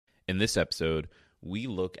In this episode, we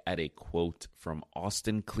look at a quote from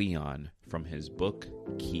Austin Kleon from his book,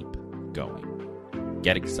 Keep Going.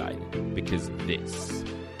 Get excited, because this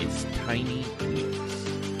is Tiny Leaps.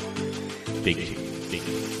 Big changes. Big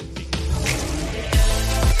changes. Big changes.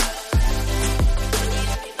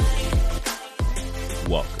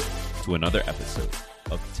 Welcome to another episode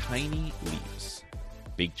of Tiny Leaps,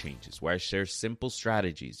 Big Changes, where I share simple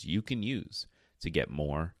strategies you can use to get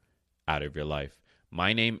more out of your life.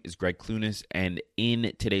 My name is Greg Clunas, and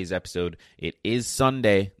in today's episode, it is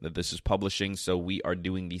Sunday that this is publishing, so we are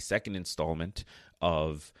doing the second installment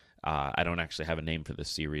of, I don't actually have a name for this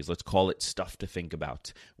series, let's call it Stuff to Think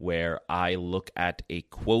About, where I look at a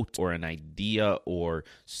quote or an idea or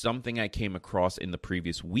something I came across in the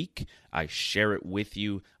previous week, I share it with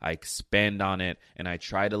you, I expand on it, and I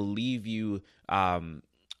try to leave you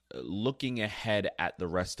looking ahead at the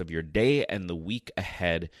rest of your day and the week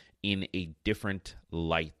ahead in a different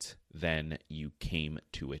light than you came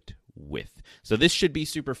to it with. So this should be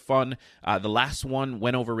super fun. The last one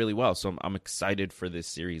went over really well, so I'm excited for this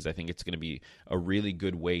series. I think it's going to be a really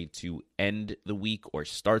good way to end the week or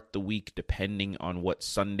start the week, depending on what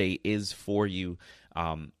Sunday is for you.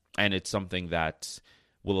 And it's something that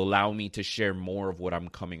will allow me to share more of what I'm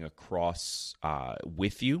coming across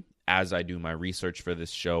with you as I do my research for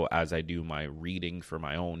this show, as I do my reading for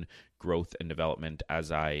my own growth and development,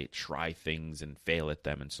 as I try things and fail at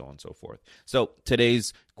them, and so on and so forth. So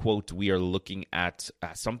today's quote, we are looking at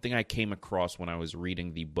something I came across when I was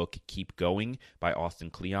reading the book Keep Going by Austin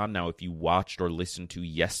Kleon. Now, if you watched or listened to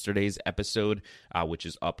yesterday's episode, which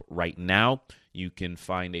is up right now, you can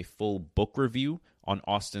find a full book review on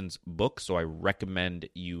Austin's book, so I recommend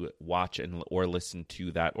you watch or listen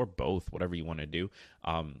to that, or both, whatever you want to do.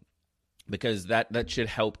 Because that should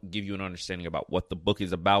help give you an understanding about what the book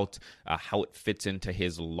is about, how it fits into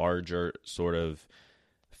his larger sort of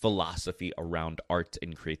philosophy around art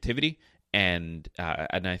and creativity, and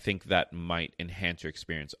I think that might enhance your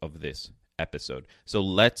experience of this episode. So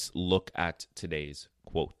let's look at today's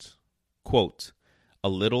quote. Quote, "A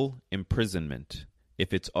little imprisonment,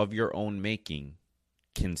 if it's of your own making,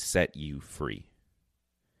 can set you free."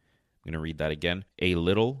 I'm going to read that again. "A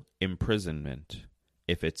little imprisonment,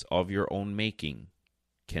 if it's of your own making,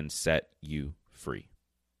 can set you free."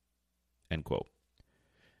 End quote.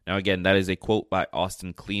 Now, again, that is a quote by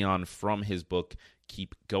Austin Kleon from his book,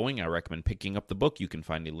 Keep Going. I recommend picking up the book. You can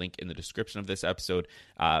find a link in the description of this episode.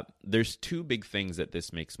 There's two big things that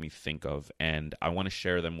this makes me think of, and I want to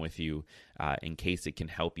share them with you in case it can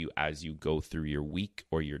help you as you go through your week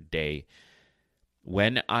or your day.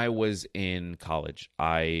 When I was in college,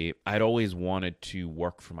 I'd always wanted to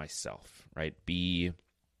work for myself, right? Be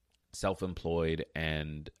self-employed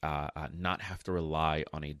and not have to rely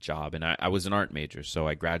on a job. And I was an art major, so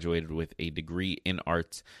I graduated with a degree in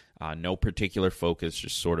art, no particular focus,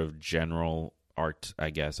 just sort of general art,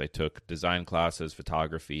 I guess. I took design classes,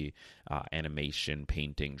 photography, animation,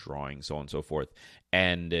 painting, drawing, so on and so forth.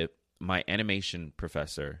 And my animation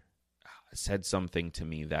professor said something to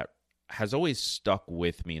me that has always stuck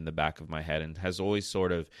with me in the back of my head and has always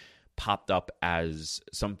sort of popped up as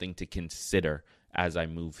something to consider as I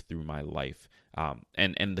move through my life.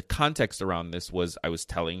 And the context around this was I was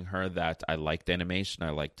telling her that I liked animation, I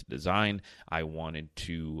liked design, I wanted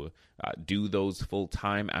to do those full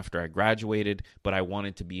time after I graduated, but I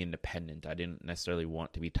wanted to be independent. I didn't necessarily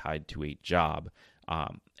want to be tied to a job.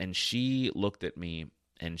 And she looked at me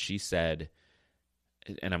and she said,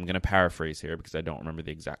 and I'm going to paraphrase here because I don't remember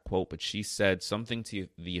the exact quote, but she said something to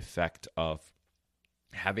the effect of,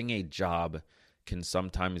 having a job can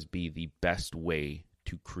sometimes be the best way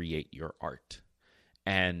to create your art.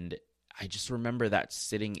 And I just remember that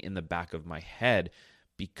sitting in the back of my head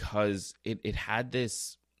because it had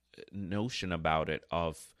this notion about it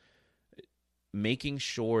of making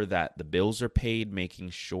sure that the bills are paid, making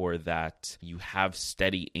sure that you have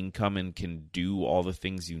steady income and can do all the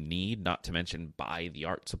things you need, not to mention buy the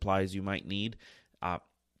art supplies you might need.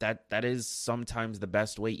 That is sometimes the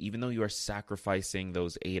best way, even though you are sacrificing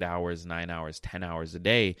those 8 hours, 9 hours, 10 hours a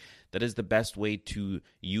day, that is the best way to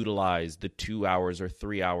utilize the 2 hours or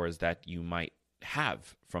 3 hours that you might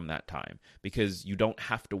have from that time, because you don't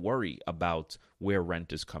have to worry about where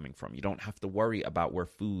rent is coming from. You don't have to worry about where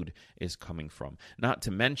food is coming from. Not to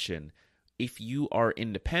mention, if you are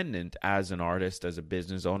independent as an artist, as a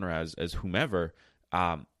business owner, as whomever,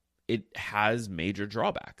 it has major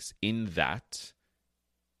drawbacks in that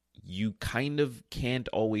you kind of can't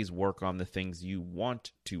always work on the things you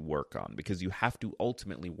want to work on because you have to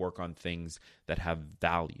ultimately work on things that have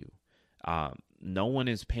value. No one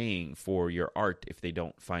is paying for your art if they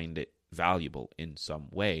don't find it valuable in some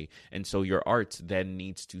way. And so your art then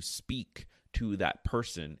needs to speak to that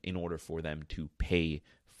person in order for them to pay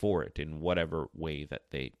for it in whatever way that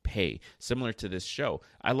they pay. Similar to this show,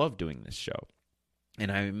 I love doing this show,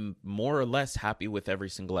 and I'm more or less happy with every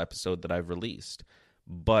single episode that I've released.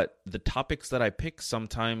 But the topics that I pick,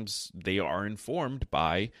 sometimes they are informed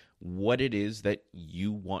by what it is that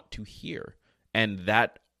you want to hear. And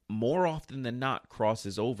that more often than not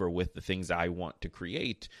crosses over with the things I want to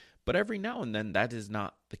create. But every now and then that is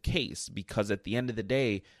not the case, because at the end of the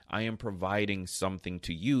day, I am providing something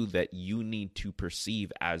to you that you need to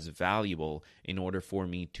perceive as valuable in order for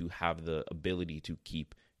me to have the ability to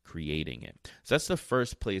keep creating it. So that's the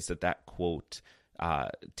first place that quote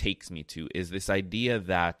takes me to, is this idea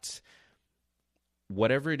that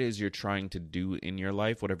whatever it is you're trying to do in your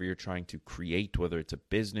life, whatever you're trying to create, whether it's a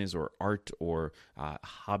business or art or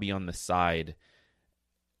hobby on the side,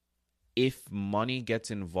 if money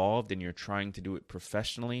gets involved and you're trying to do it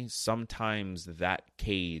professionally, sometimes that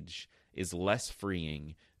cage is less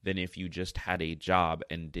freeing than if you just had a job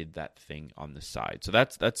and did that thing on the side. So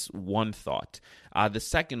that's one thought. The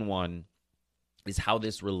second one is how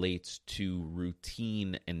this relates to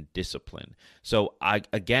routine and discipline. So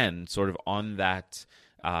again, sort of on that,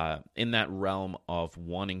 in that realm of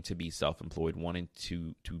wanting to be self-employed, wanting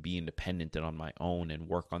to be independent and on my own and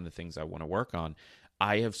work on the things I want to work on,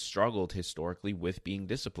 I have struggled historically with being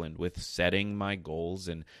disciplined, with setting my goals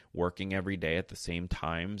and working every day at the same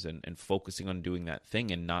times and focusing on doing that thing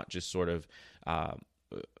and not just sort of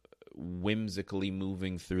whimsically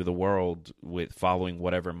moving through the world with following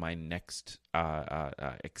whatever my next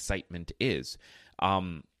excitement is.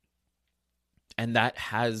 And that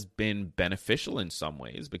has been beneficial in some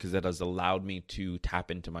ways, because it has allowed me to tap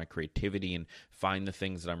into my creativity and find the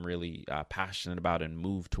things that I'm really passionate about and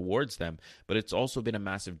move towards them. But it's also been a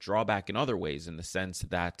massive drawback in other ways, in the sense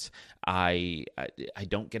that I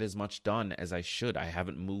don't get as much done as I should. I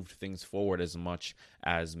haven't moved things forward as much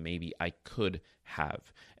as maybe I could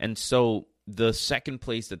have. And so the second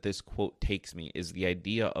place that this quote takes me is the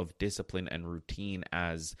idea of discipline and routine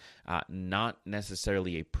as not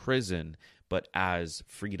necessarily a prison, but as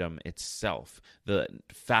freedom itself. The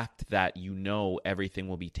fact that you know everything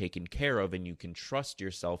will be taken care of and you can trust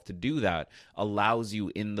yourself to do that allows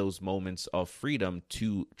you in those moments of freedom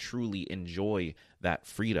to truly enjoy that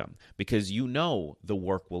freedom, because you know the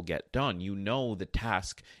work will get done. You know the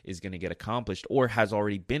task is going to get accomplished or has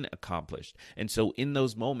already been accomplished. And so in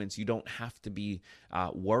those moments, you don't have to be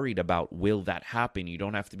worried about, will that happen? You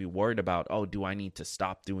don't have to be worried about, oh, do I need to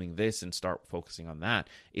stop doing this and start focusing on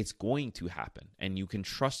that? It's going to happen, and you can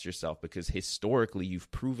trust yourself because historically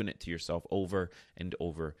you've proven it to yourself over and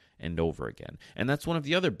over and over again. And that's one of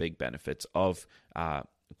the other big benefits of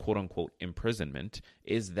quote-unquote imprisonment,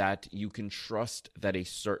 is that you can trust that a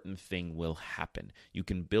certain thing will happen. You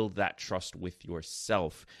can build that trust with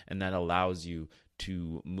yourself, and that allows you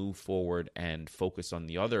to move forward and focus on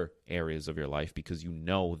the other areas of your life because you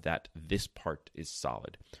know that this part is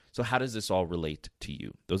solid. So how does this all relate to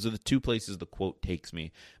you? Those are the two places the quote takes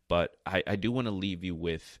me, but I do want to leave you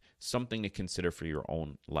with something to consider for your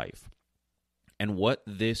own life. And what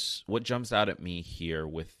jumps out at me here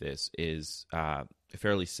with this is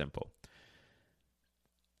fairly simple.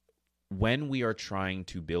 When we are trying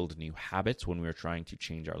to build new habits, when we're trying to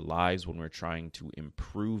change our lives, when we're trying to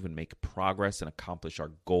improve and make progress and accomplish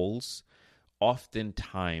our goals,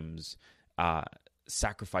 oftentimes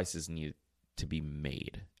sacrifices need to be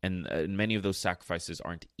made. And many of those sacrifices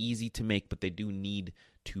aren't easy to make, but they do need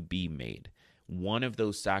to be made. One of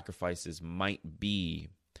those sacrifices might be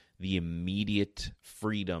the immediate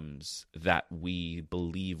freedoms that we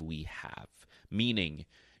believe we have. Meaning,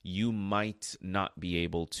 you might not be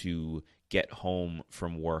able to get home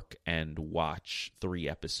from work and watch 3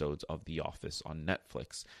 episodes of The Office on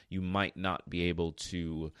Netflix. You might not be able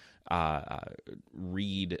to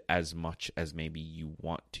read as much as maybe you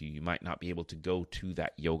want to. You might not be able to go to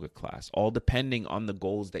that yoga class, all depending on the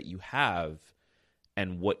goals that you have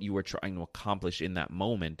and what you are trying to accomplish in that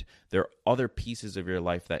moment. There are other pieces of your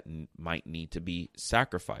life that might need to be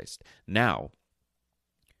sacrificed. Now,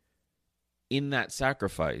 in that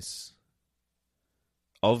sacrifice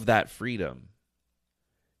of that freedom,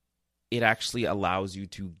 it actually allows you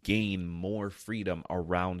to gain more freedom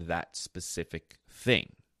around that specific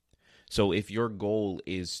thing. So if your goal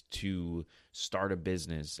is to start a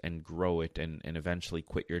business and grow it and eventually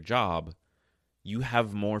quit your job, you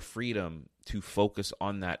have more freedom to focus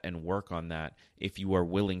on that and work on that if you are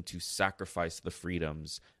willing to sacrifice the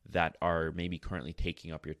freedoms that are maybe currently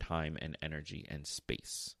taking up your time and energy and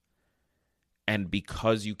space. And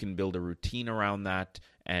because you can build a routine around that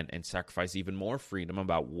and sacrifice even more freedom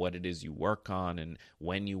about what it is you work on and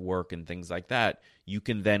when you work and things like that, you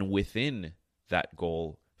can then within that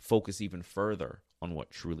goal focus even further on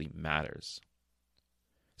what truly matters.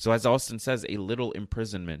 So as Austin says, a little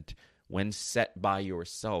imprisonment when set by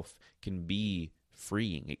yourself can be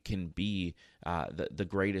freeing. It can be the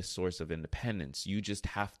greatest source of independence. You just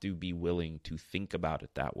have to be willing to think about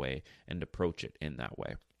it that way and approach it in that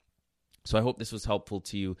way. So I hope this was helpful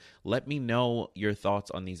to you. Let me know your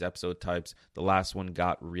thoughts on these episode types. The last one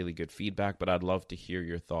got really good feedback, but I'd love to hear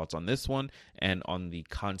your thoughts on this one and on the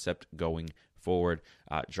concept going forward.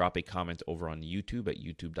 Drop a comment over on YouTube at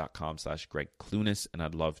youtube.com/Greg Clunis, and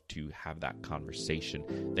I'd love to have that conversation.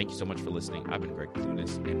 Thank you so much for listening. I've been Greg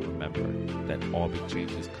Clunis, and remember that all big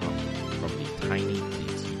changes come from the tiny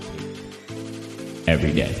leaps you take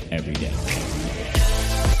every day.